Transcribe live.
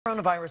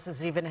Coronavirus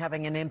is even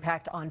having an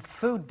impact on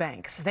food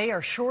banks. They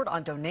are short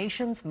on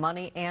donations,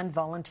 money, and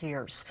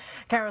volunteers.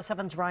 KIRO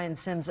 7's Ryan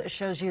Sims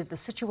shows you the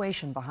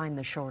situation behind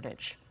the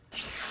shortage.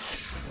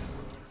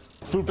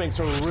 Food banks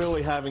are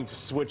really having to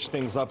switch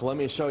things up. Let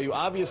me show you.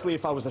 Obviously,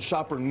 if I was a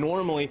shopper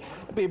normally,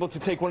 I'd be able to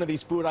take one of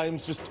these food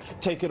items, just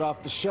take it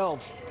off the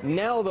shelves.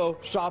 Now, though,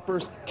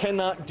 shoppers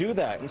cannot do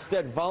that.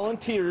 Instead,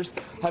 volunteers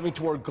having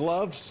to wear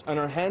gloves and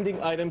are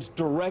handing items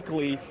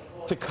directly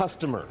to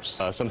customers.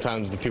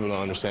 Sometimes the people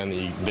don't understand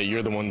that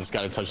you're the one that's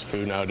got to touch the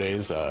food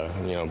nowadays,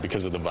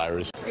 because of the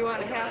virus. You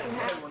want a half and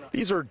half?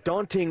 These are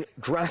daunting,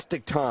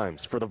 drastic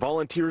times for the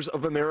Volunteers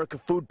of America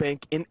Food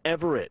Bank in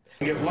Everett.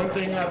 Get one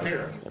thing up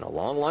here. And a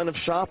long line of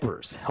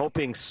shoppers.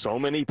 Helping so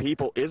many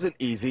people isn't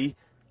easy,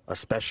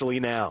 especially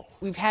now.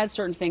 We've had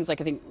certain things like,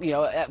 I think,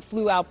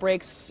 flu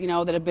outbreaks,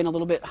 that have been a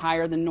little bit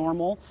higher than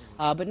normal,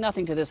 but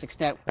nothing to this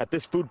extent. At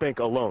this food bank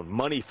alone,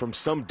 money from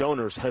some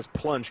donors has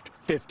plunged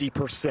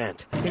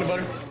 50%. Peanut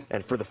butter.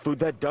 And for the food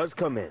that does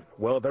come in,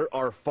 well, there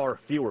are far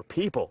fewer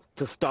people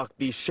to stock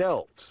these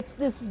shelves. It's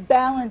this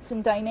balance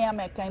and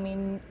dynamic. I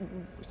mean,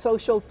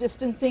 social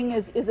distancing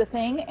is a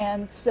thing,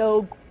 and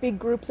so big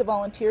groups of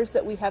volunteers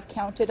that we have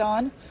counted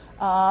on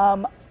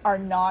are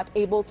not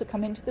able to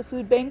come into the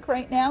food bank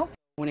right now.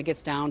 When it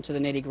gets down to the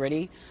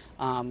nitty-gritty,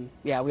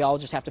 we all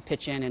just have to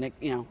pitch in, and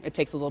it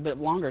takes a little bit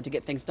longer to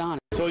get things done.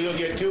 So you'll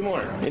get two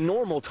more. In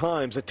normal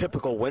times, a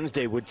typical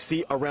Wednesday would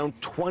see around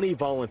 20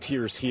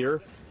 volunteers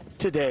here.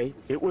 Today,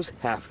 it was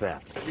half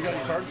that. You got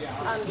your card?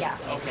 Yeah.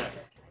 Okay.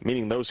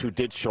 Meaning those who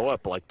did show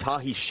up, like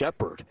Tahi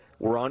Shepard,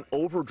 were on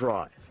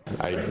overdrive.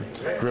 I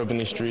grew up in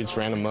these streets,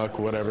 ran amok,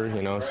 whatever,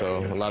 so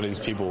a lot of these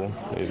people,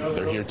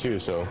 they're here too,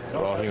 so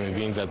we're all human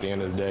beings at the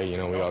end of the day,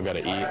 we all got to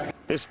eat.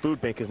 This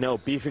food bank is now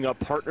beefing up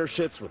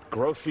partnerships with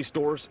grocery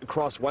stores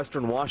across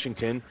Western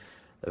Washington.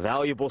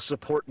 Valuable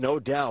support, no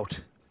doubt,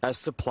 as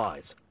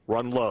supplies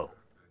run low.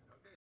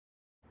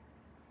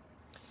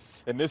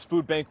 And this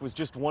food bank was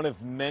just one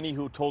of many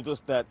who told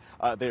us that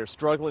they are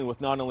struggling with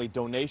not only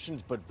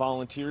donations but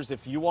volunteers.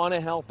 If you want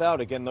to help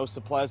out, again, those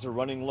supplies are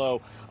running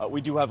low.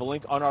 We do have a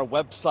link on our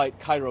website,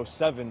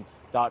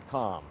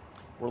 KIRO7.com.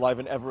 We're live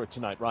in Everett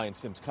tonight. Ryan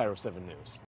Sims, KIRO 7 News.